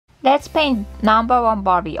Let's paint number 1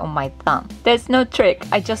 Barbie on my thumb. There's no trick,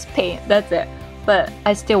 I just paint, that's it. But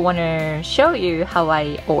I still wanna show you how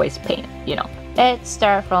I always paint, you know. Let's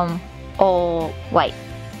start from all white,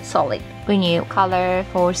 solid. We need color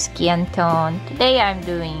for skin tone. Today I'm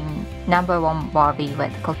doing number 1 Barbie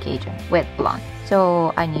with Caucasian, with blonde.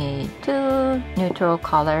 So I need 2 neutral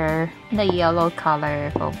color, the yellow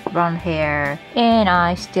color for brown hair, and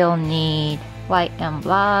I still need white and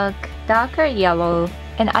black, darker yellow,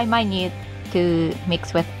 and I might need to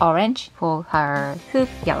mix with orange for her hoop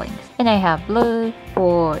earrings. And I have blue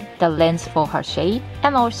for the lens for her shade,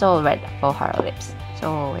 and also red for her lips.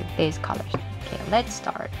 So with these colors. Okay, let's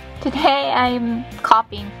start. Today I'm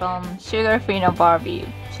copying from Sugar Free No Barbie.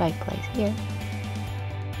 So I place here.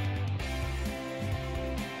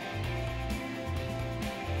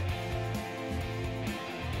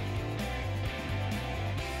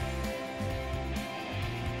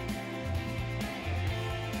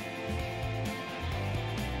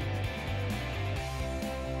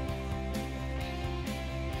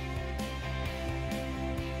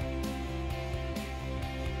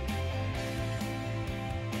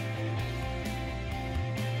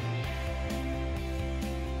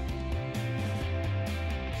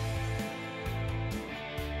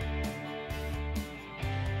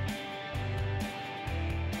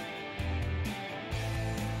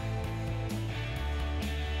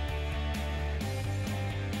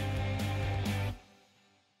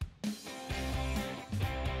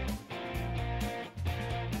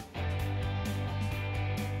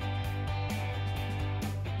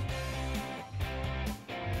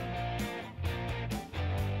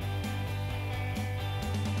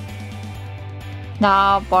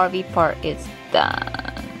 Now Barbie part is done.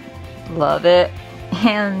 Love it.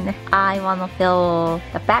 And I wanna fill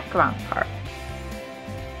the background part.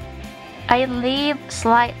 I leave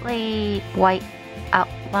slightly white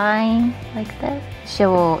outline like this. She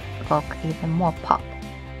will look even more pop.